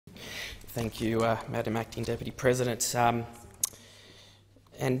Thank you, Madam Acting Deputy President. I'm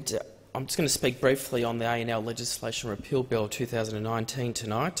just going to speak briefly on the A&L Legislation Repeal Bill 2019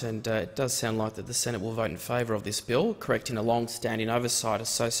 tonight, and it does sound like that the Senate will vote in favour of this bill, correcting a long-standing oversight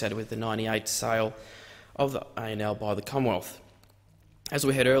associated with the 1998 sale of the A&L by the Commonwealth. As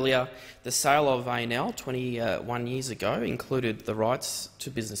we heard earlier, the sale of A&L 21 years ago included the rights to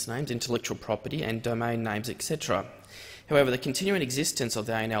business names, intellectual property and domain names, etc. However, the continuing existence of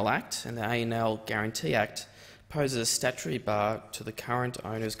the A&L Act and the A&L Guarantee Act poses a statutory bar to the current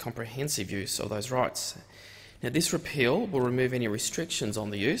owner's comprehensive use of those rights. Now, this repeal will remove any restrictions on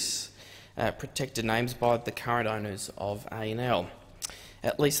the use, protected names by the current owners of A&L.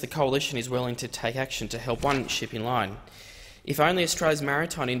 At least the Coalition is willing to take action to help one shipping line. If only Australia's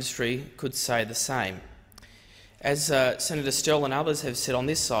maritime industry could say the same. As Senator Sterle and others have said on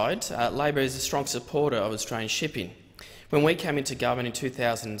this side, Labor is a strong supporter of Australian shipping. When we came into government in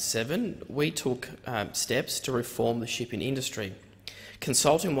 2007, we took steps to reform the shipping industry,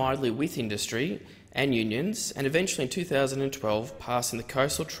 consulting widely with industry and unions, and eventually in 2012 passing the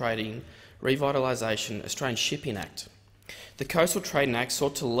Coastal Trading Revitalisation Australian Shipping Act. The Coastal Trading Act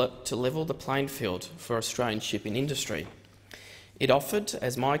sought to level the playing field for Australian shipping industry. It offered,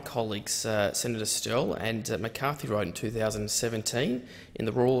 as my colleagues Senator Sterle and McCarthy wrote in 2017 in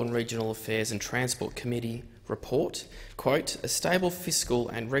the Rural and Regional Affairs and Transport Committee report, quote, a stable fiscal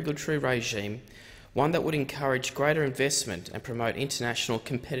and regulatory regime, one that would encourage greater investment and promote international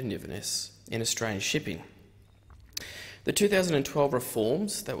competitiveness in Australian shipping. The 2012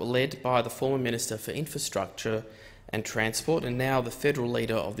 reforms that were led by the former Minister for Infrastructure and Transport and now the federal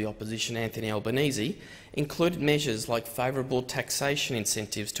leader of the opposition, Anthony Albanese, included measures like favourable taxation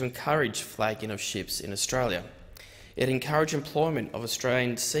incentives to encourage flagging of ships in Australia. It encouraged employment of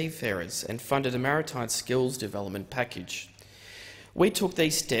Australian seafarers and funded a maritime skills development package. We took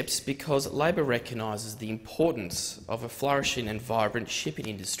these steps because Labor recognises the importance of a flourishing and vibrant shipping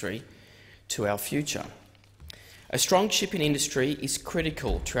industry to our future. A strong shipping industry is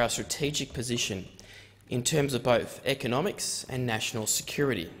critical to our strategic position in terms of both economics and national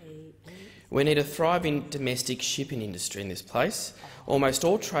security. We need a thriving domestic shipping industry in this place. Almost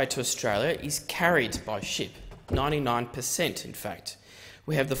all trade to Australia is carried by ship. 99%, in fact.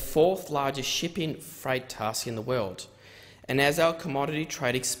 We have the fourth largest shipping freight task in the world. And as our commodity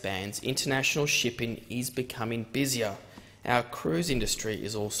trade expands, international shipping is becoming busier. Our cruise industry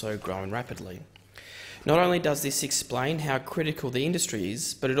is also growing rapidly. Not only does this explain how critical the industry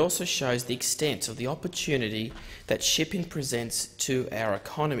is, but it also shows the extent of the opportunity that shipping presents to our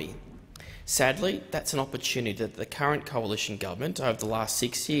economy. Sadly, that's an opportunity that the current coalition government over the last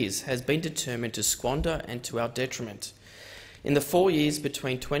 6 years has been determined to squander and to our detriment. In the 4 years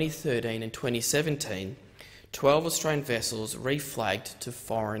between 2013 and 2017, 12 Australian vessels reflagged to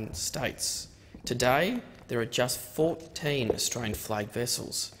foreign states. Today, there are just 14 Australian flagged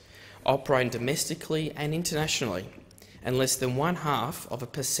vessels operating domestically and internationally, and less than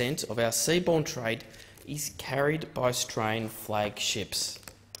 0.5% of our seaborne trade is carried by Australian flagged ships.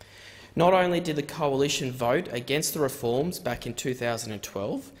 Not only did the Coalition vote against the reforms back in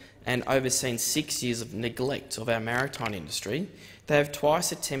 2012 and overseen 6 years of neglect of our maritime industry, they have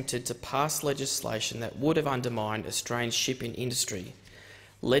twice attempted to pass legislation that would have undermined Australian shipping industry,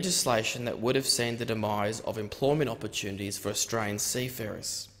 legislation that would have seen the demise of employment opportunities for Australian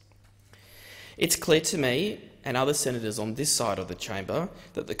seafarers. It's clear to me and other senators on this side of the chamber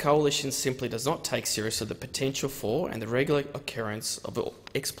that the Coalition simply does not take seriously the potential for and the regular occurrence of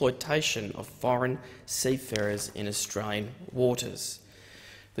exploitation of foreign seafarers in Australian waters.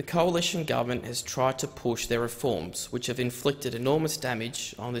 The Coalition government has tried to push their reforms, which have inflicted enormous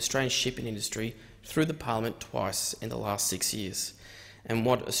damage on the Australian shipping industry through the Parliament twice in the last 6 years. And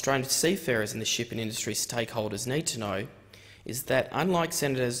what Australian seafarers and the shipping industry stakeholders need to know is that, unlike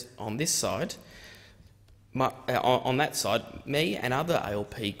senators on this side, on that side, me and other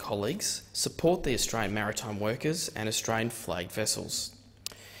ALP colleagues support the Australian maritime workers and Australian flagged vessels.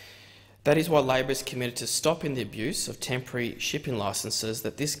 That is why Labor is committed to stopping the abuse of temporary shipping licences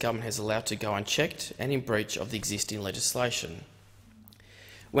that this government has allowed to go unchecked and in breach of the existing legislation.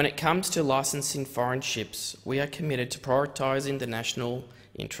 When it comes to licensing foreign ships, we are committed to prioritising the national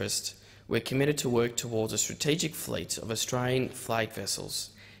interest. We're committed to work towards a strategic fleet of Australian flagged vessels,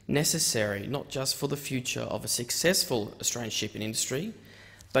 necessary not just for the future of a successful Australian shipping industry,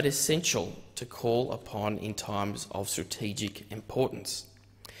 but essential to call upon in times of strategic importance.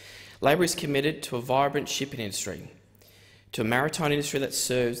 Labor is committed to a vibrant shipping industry, to a maritime industry that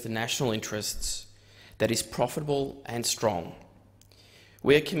serves the national interests, that is profitable and strong.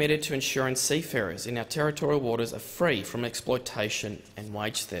 We are committed to ensuring seafarers in our territorial waters are free from exploitation and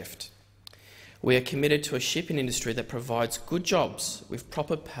wage theft. We are committed to a shipping industry that provides good jobs with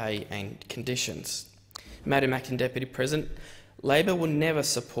proper pay and conditions. Madam Acting Deputy President, Labor will never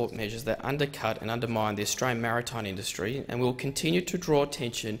support measures that undercut and undermine the Australian maritime industry, and will continue to draw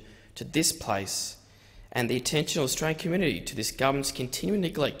attention to this place and the attention of the Australian community to this government's continuing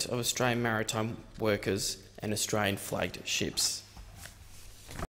neglect of Australian maritime workers and Australian flagged ships.